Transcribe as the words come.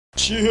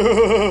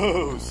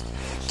Cheers!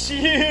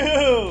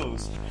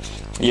 Cheers!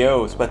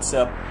 Yo, what's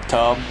up?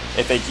 Tom,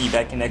 F.A.G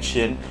Back in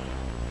action.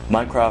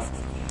 Minecraft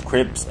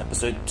Cribs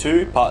episode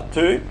 2, part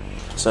 2.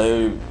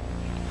 So,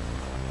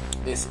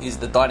 this is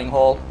the dining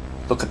hall.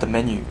 Look at the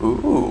menu.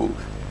 Ooh,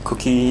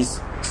 cookies,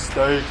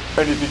 steak,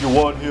 anything you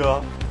want here.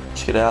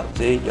 Check it out,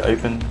 see, you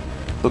open.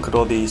 Look at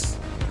all these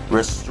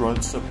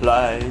restaurant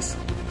supplies.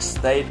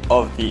 State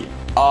of the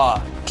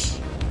art.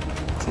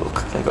 Look,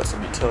 they got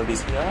some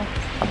utilities here.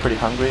 I'm pretty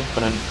hungry.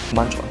 Gonna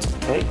munch on some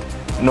cake.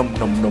 Nom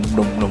nom nom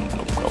nom nom nom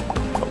nom nom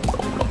nom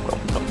nom nom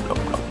nom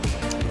nom nom.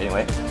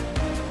 Anyway,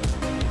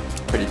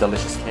 pretty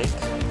delicious cake.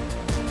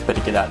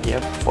 Better get out here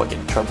before I get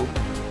in trouble.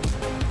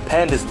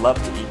 Pandas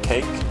love to eat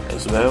cake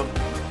as well.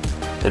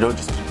 They don't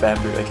just eat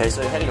bamboo. Okay,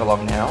 so heading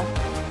along now.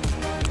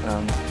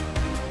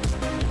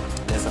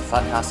 There's a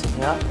fun house in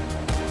here.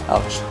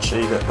 I'll show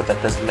you what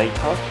that does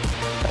later.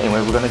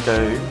 Anyway, we're gonna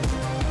go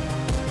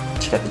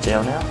check out the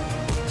jail now.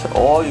 So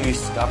all you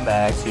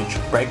scumbags who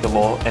break the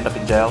law end up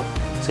in jail.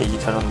 So you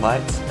turn on the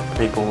lights, and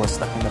people are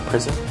stuck in the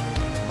prison.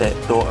 The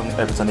door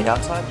opens on the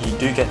outside.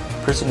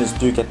 Prisoners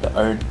do get their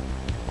own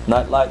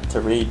nightlight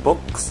to read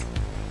books.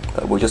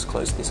 But we'll just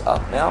close this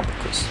up now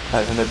because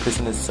I have no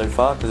prisoners so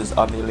far because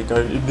I'm nearly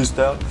going in this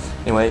town.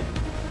 Anyway,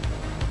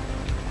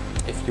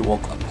 if you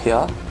walk up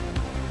here,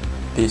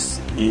 this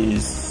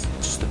is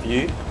just a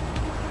view,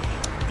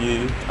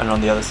 and on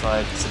the other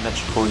side,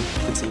 symmetrical. You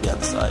can see the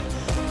other side.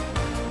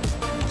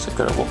 So I've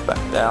got to walk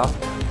back down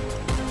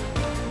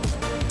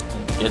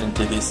and get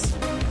into this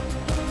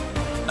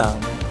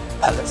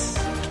palace.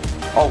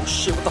 Oh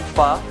shit, what the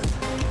fuck?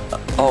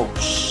 Oh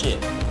shit.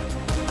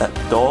 That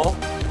door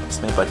is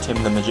made by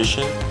Tim the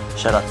Magician.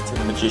 Shout out to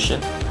Tim the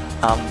Magician.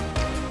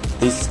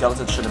 These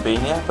skeletons shouldn't be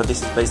in here, but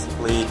this is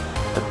basically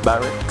the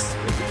barracks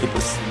where the people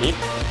sleep.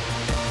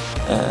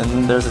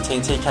 And there's a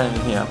TNT cannon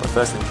in here, but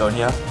first let's go in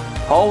here.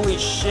 Holy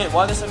shit,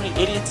 why are there so many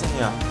idiots in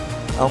here?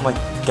 Oh my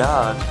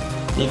god.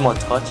 Need more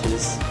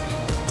torches.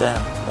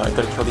 Damn. Alright,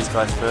 gotta kill these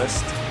guys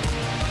first.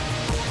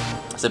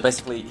 So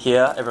basically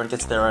here, everyone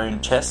gets their own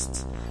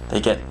chest.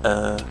 They get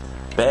a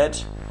bed.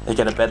 They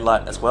get a bed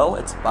light as well.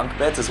 It's bunk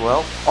beds as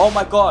well. Oh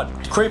my god!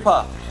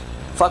 Creeper!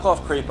 Fuck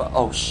off, creeper.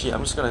 Oh shit,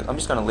 I'm just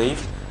gonna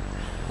leave.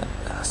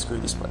 Screw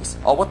this place.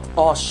 Oh what?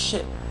 Oh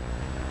shit.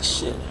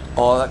 Shit.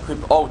 Oh that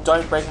creeper. Oh,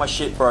 don't break my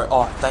shit, bro.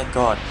 Oh, thank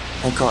god.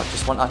 Thank god.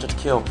 Just one archer to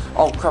kill.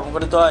 Oh crap, I'm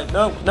gonna die.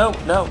 No, no,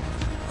 no.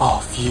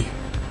 Oh, phew.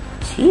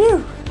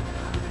 Phew.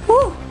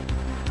 Woo!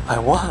 I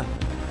won.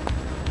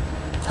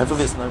 Hopefully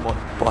there's no more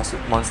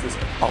monsters.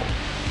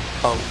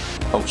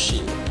 Oh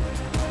shit.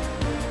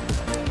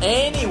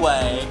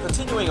 Anyway,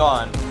 continuing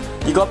on.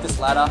 You got this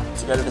ladder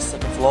to go to the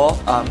second floor.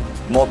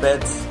 More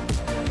beds.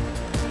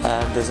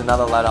 And there's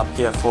another ladder up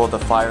here for the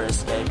fire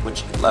escape,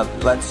 which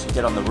lets you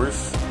get on the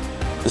roof.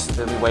 This is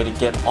the only way to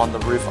get on the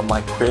roof of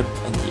my crib.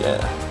 And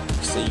yeah,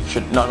 so you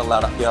should not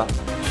allowed up here.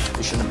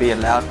 You shouldn't be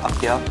allowed up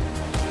here.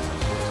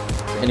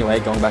 Anyway,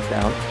 going back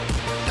down.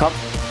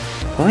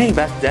 Going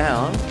back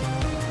down.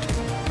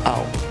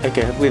 Oh,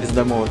 okay, hopefully there's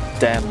no more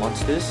damn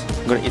monsters.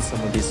 I'm gonna eat some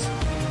of this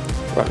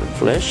rotten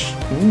flesh.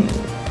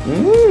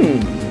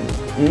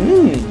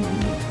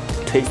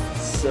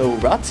 Tastes so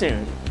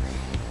rotten.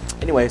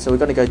 Anyway, so we're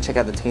gonna go check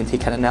out the TNT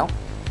cannon now.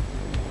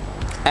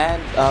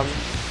 And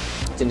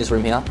it's in this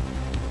room here.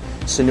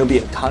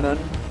 Sanubia cannon.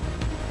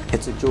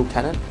 It's a dual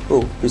cannon.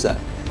 Oh, who's that?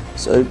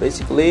 So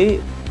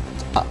basically,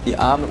 you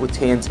arm it with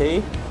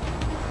TNT.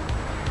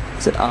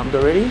 Is it armed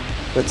already?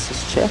 Let's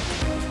just check.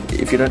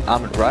 If you don't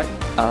arm it right,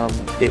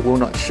 it will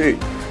not shoot.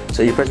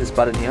 So you press this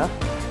button here,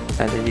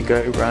 and then you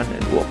go run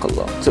and walk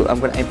along. So I'm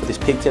going to aim for this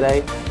pig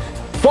today.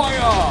 Fire!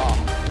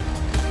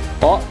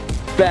 Oh,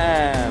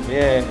 bam!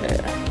 Yeah,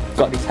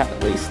 got his hat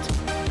at least.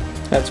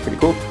 That's pretty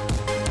cool.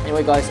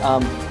 Anyway, guys,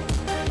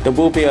 there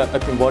will be an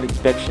open world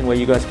inspection where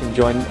you guys can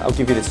join. I'll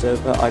give you the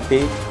server IP.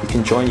 You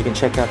can join. You can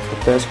check out the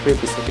first crib,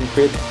 the second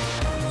crib.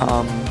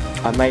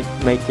 I might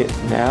make it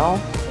now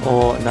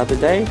or another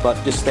day,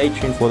 but just stay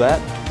tuned for that.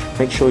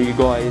 Make sure you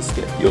guys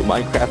get your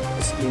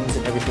Minecraft skins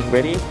and everything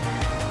ready,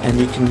 and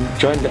you can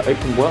join the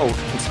open world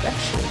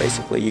inspection.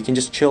 Basically, you can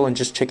just chill and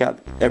just check out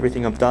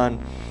everything I've done.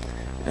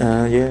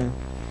 Yeah.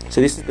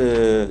 So this is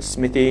the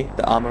smithy,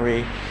 the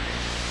armory,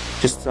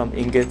 just some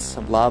ingots,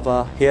 some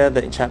lava. Here,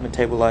 the enchantment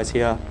table lies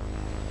here.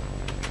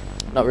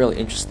 Not really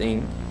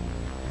interesting.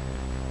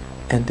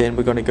 And then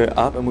we're gonna go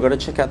up, and we're gonna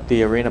check out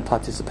the arena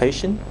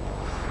participation.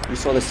 You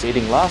saw the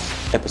seating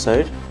last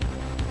episode.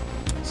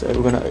 So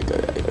we're gonna go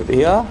over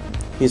here.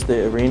 Here's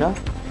the arena.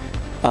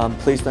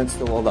 Please don't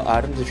steal all the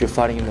items if you're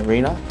fighting in the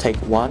arena. Take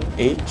one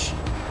each.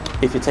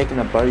 If you're taking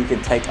a bow, you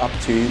can take up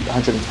to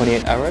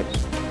 128 arrows.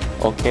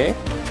 Okay.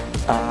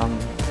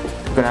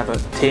 We're gonna have a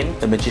 10,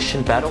 the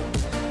magician battle.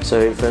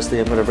 So firstly,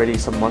 I'm gonna ready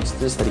some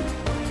monsters that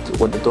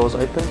when the doors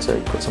open. So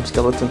you put some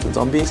skeletons and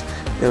zombies.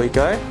 There we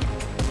go.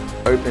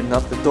 Open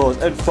up the doors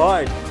and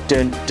fight.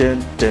 Dun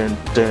dun dun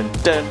dun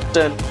dun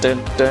dun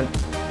dun dun.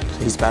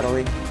 He's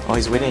battling. Oh,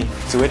 he's winning.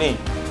 He's winning.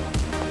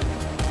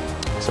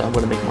 So I'm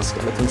gonna make more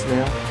skeletons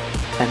now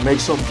and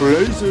make some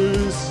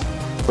blazes.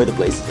 Where the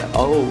blazes at?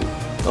 Oh,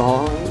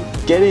 Oh,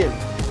 get him.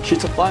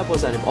 Shoot some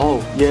fireballs at him.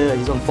 Oh, yeah,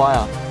 he's on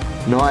fire.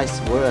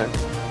 Nice work.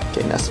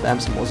 Okay, now spam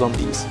some more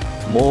zombies.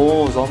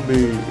 More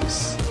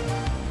zombies.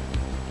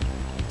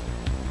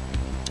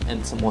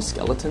 And some more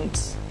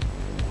skeletons.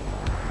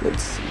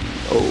 Let's see.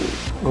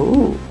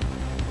 Oh.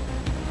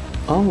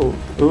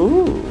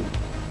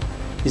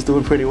 He's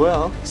doing pretty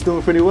well.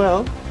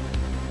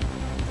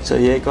 So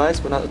yeah,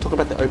 guys, when I talk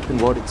about the open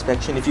world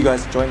inspection, if you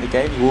guys join the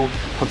game, you will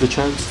have the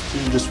chance to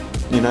just,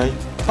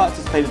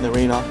 participate in the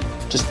arena.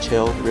 Just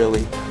chill,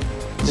 really.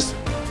 Just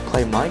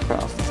play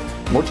Minecraft.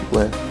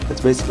 Multiplayer.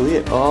 That's basically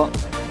it. Oh,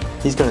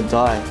 he's gonna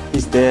die.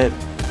 He's dead.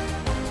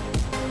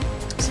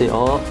 See,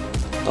 oh.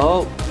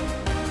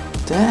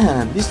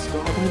 Damn, this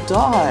guy gonna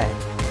die.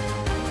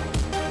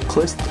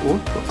 Close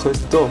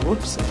the door.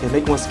 Whoops. Okay,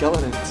 make more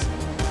skeletons.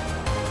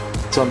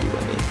 Zombie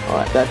bunny.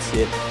 Alright, that's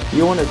it.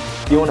 You wanna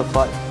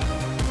fight?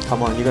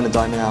 Come on, you're gonna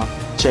die now.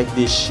 Check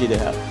this shit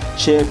out.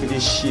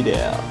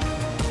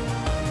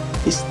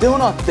 He's still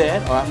not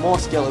dead. Alright, more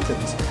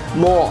skeletons.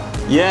 More.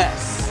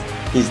 Yes!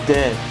 He's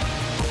dead.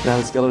 Now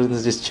the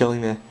skeletons are just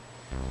chilling there.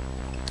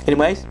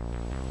 Anyways,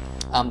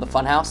 the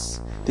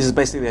funhouse. This is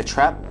basically a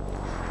trap.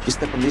 If you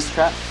step on this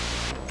trap,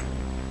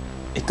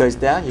 it goes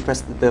down, you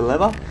press the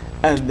lever,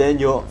 and then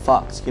you're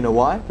fucked. You know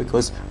why?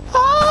 Because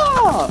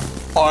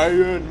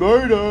Iron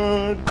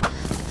Maiden!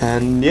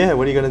 And yeah,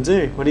 what are you gonna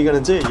do? You're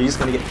just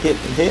gonna get hit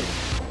and hit.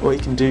 All you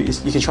can do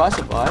is you can try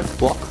survive,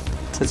 block.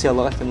 Let's see how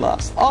long I can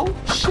last. Oh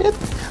shit!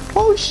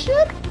 Oh,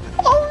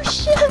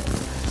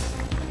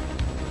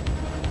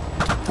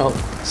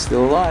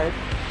 still alive,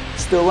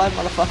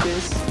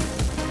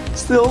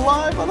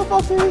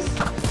 motherfuckers.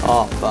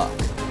 Oh fuck.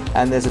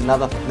 And this is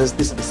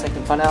the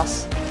second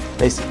funhouse.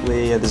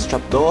 Basically, there's a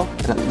trap door,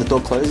 and the door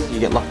closes, you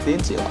get locked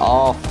in, so you're like,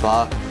 oh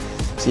fuck.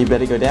 So you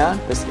better go down,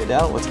 what's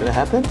gonna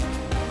happen?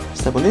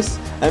 Step on this,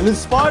 and then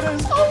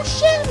spiders! Oh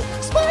shit!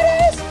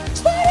 Spiders!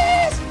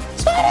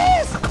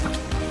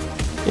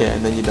 Yeah,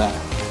 and then you die.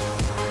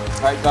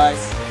 Alright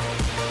guys,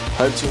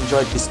 hope you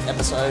enjoyed this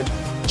episode.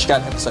 Check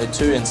out episode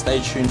 2 and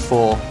stay tuned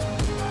for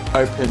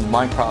Open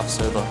Minecraft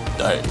Server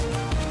Day.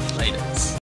 Laters.